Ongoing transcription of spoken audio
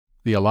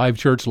The Alive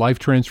Church Life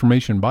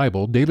Transformation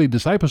Bible Daily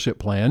Discipleship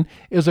Plan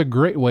is a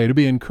great way to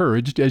be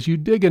encouraged as you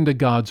dig into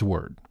God's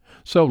Word.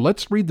 So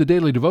let's read the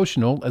daily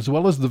devotional as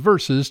well as the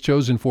verses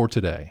chosen for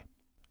today.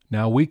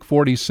 Now, week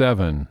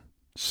 47.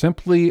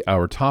 Simply,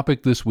 our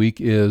topic this week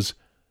is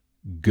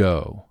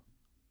Go.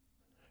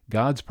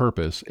 God's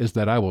purpose is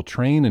that I will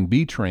train and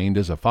be trained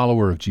as a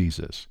follower of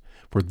Jesus,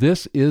 for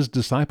this is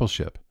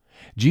discipleship.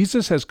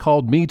 Jesus has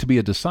called me to be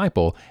a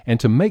disciple and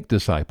to make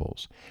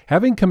disciples.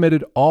 Having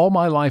committed all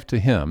my life to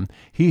Him,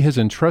 He has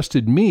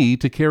entrusted me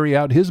to carry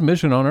out His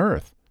mission on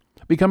earth.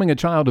 Becoming a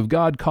child of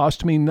God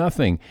cost me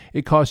nothing.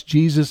 It cost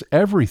Jesus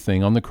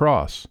everything on the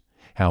cross.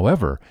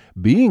 However,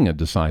 being a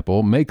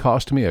disciple may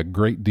cost me a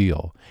great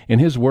deal. In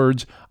His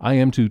words, I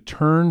am to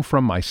turn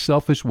from my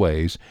selfish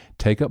ways,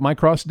 take up my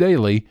cross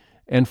daily,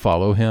 and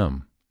follow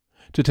Him.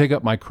 To take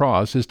up my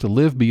cross is to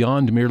live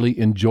beyond merely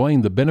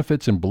enjoying the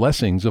benefits and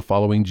blessings of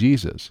following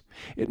Jesus.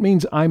 It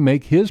means I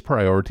make His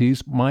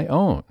priorities my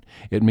own.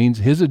 It means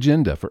His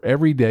agenda for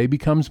every day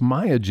becomes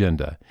my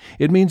agenda.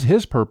 It means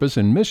His purpose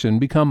and mission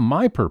become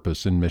my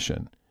purpose and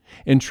mission.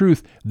 In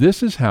truth,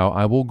 this is how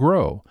I will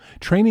grow.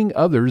 Training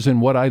others in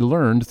what I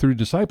learned through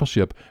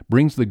discipleship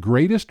brings the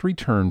greatest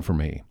return for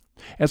me.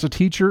 As a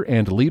teacher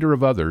and leader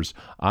of others,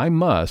 I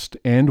must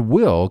and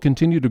will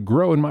continue to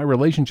grow in my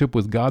relationship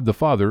with God the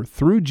Father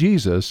through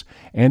Jesus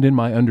and in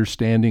my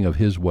understanding of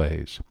His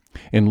ways.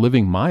 In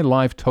living my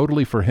life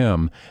totally for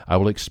Him, I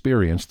will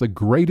experience the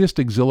greatest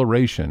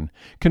exhilaration.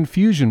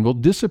 Confusion will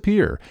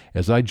disappear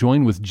as I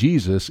join with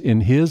Jesus in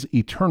His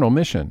eternal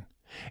mission.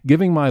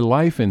 Giving my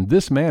life in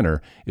this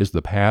manner is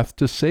the path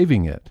to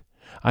saving it.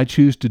 I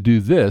choose to do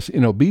this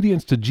in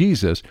obedience to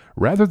Jesus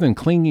rather than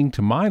clinging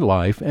to my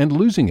life and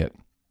losing it.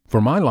 For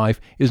my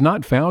life is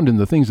not found in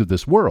the things of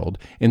this world.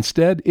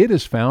 Instead, it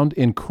is found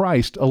in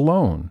Christ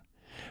alone.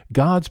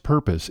 God's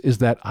purpose is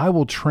that I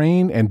will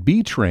train and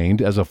be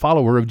trained as a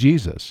follower of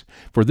Jesus.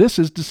 For this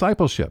is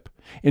discipleship.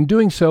 In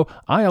doing so,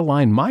 I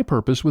align my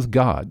purpose with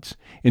God's.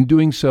 In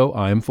doing so,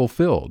 I am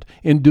fulfilled.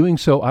 In doing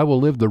so, I will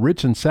live the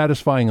rich and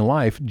satisfying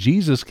life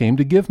Jesus came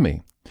to give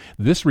me.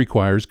 This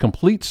requires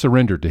complete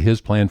surrender to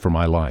His plan for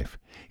my life.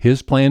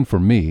 His plan for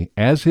me,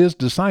 as His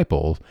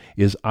disciple,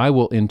 is I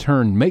will in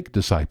turn make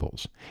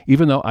disciples.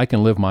 Even though I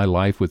can live my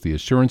life with the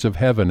assurance of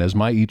heaven as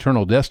my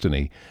eternal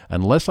destiny,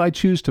 unless I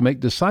choose to make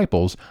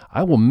disciples,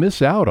 I will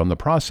miss out on the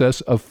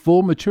process of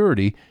full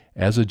maturity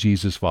as a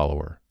Jesus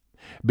follower.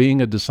 Being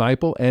a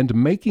disciple and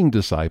making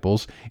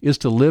disciples is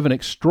to live an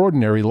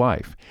extraordinary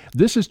life.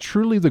 This is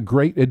truly the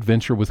great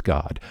adventure with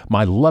God,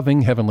 my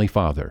loving Heavenly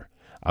Father.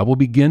 I will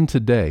begin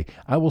today.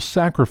 I will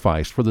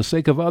sacrifice for the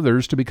sake of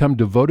others to become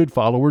devoted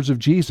followers of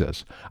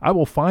Jesus. I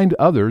will find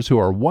others who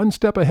are one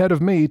step ahead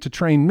of me to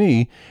train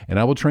me, and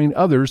I will train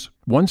others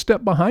one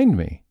step behind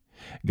me.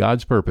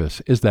 God's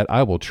purpose is that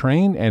I will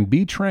train and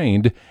be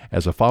trained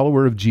as a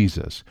follower of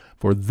Jesus,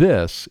 for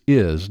this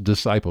is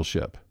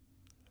discipleship.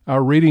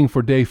 Our reading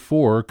for day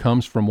 4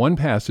 comes from one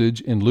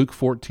passage in Luke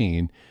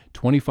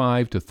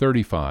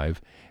 14:25-35,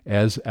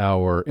 as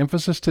our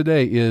emphasis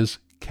today is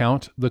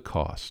count the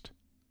cost.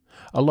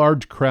 A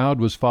large crowd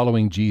was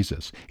following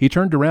Jesus. He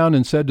turned around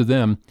and said to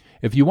them,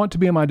 "If you want to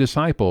be my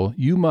disciple,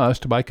 you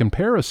must, by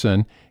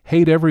comparison,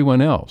 hate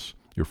everyone else,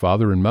 your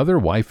father and mother,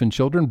 wife and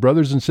children,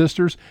 brothers and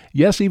sisters,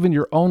 yes, even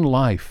your own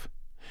life.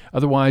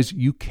 Otherwise,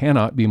 you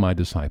cannot be my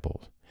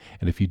disciple.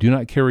 And if you do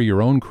not carry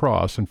your own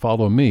cross and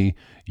follow me,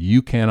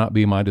 you cannot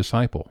be my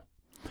disciple.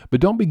 But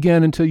don't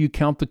begin until you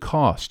count the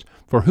cost.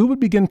 For who would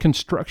begin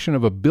construction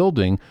of a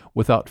building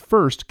without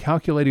first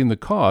calculating the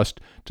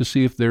cost to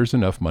see if there's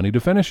enough money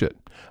to finish it?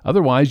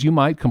 Otherwise, you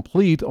might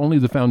complete only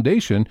the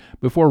foundation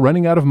before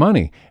running out of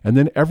money, and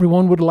then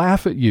everyone would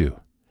laugh at you.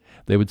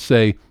 They would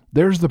say,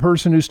 'There's the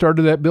person who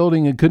started that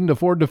building and couldn't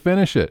afford to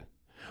finish it.'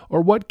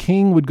 Or what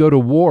king would go to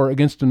war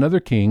against another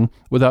king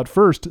without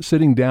first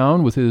sitting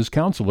down with his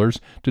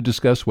counselors to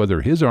discuss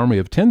whether his army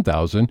of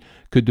 10,000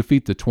 could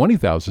defeat the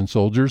 20,000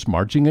 soldiers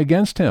marching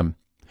against him?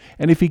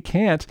 And if he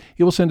can't,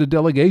 he will send a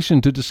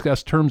delegation to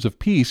discuss terms of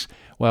peace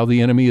while the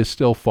enemy is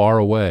still far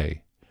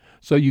away.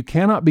 So you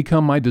cannot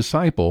become my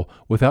disciple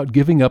without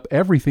giving up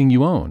everything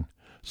you own.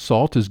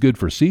 Salt is good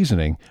for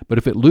seasoning, but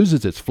if it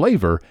loses its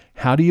flavor,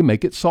 how do you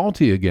make it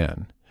salty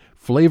again?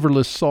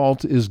 Flavorless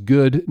salt is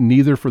good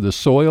neither for the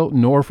soil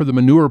nor for the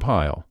manure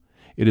pile.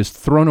 It is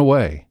thrown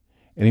away.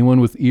 Anyone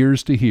with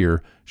ears to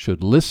hear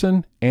should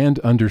listen and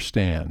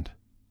understand."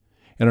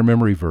 And our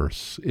memory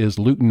verse is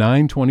Luke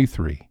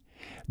 9:23.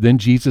 Then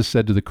Jesus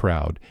said to the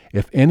crowd,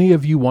 "If any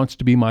of you wants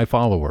to be my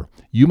follower,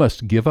 you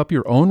must give up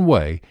your own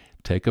way,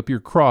 take up your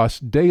cross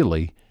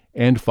daily,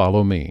 and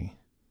follow me."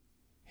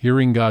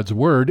 Hearing God's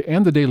Word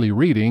and the daily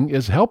reading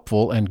is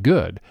helpful and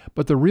good,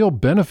 but the real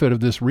benefit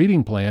of this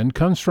reading plan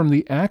comes from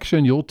the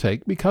action you'll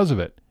take because of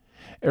it.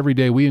 Every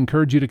day we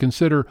encourage you to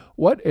consider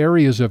what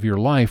areas of your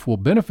life will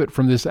benefit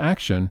from this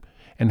action,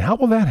 and how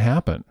will that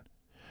happen?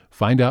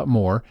 Find out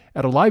more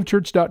at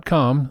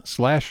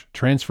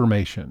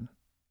alivechurch.com/transformation.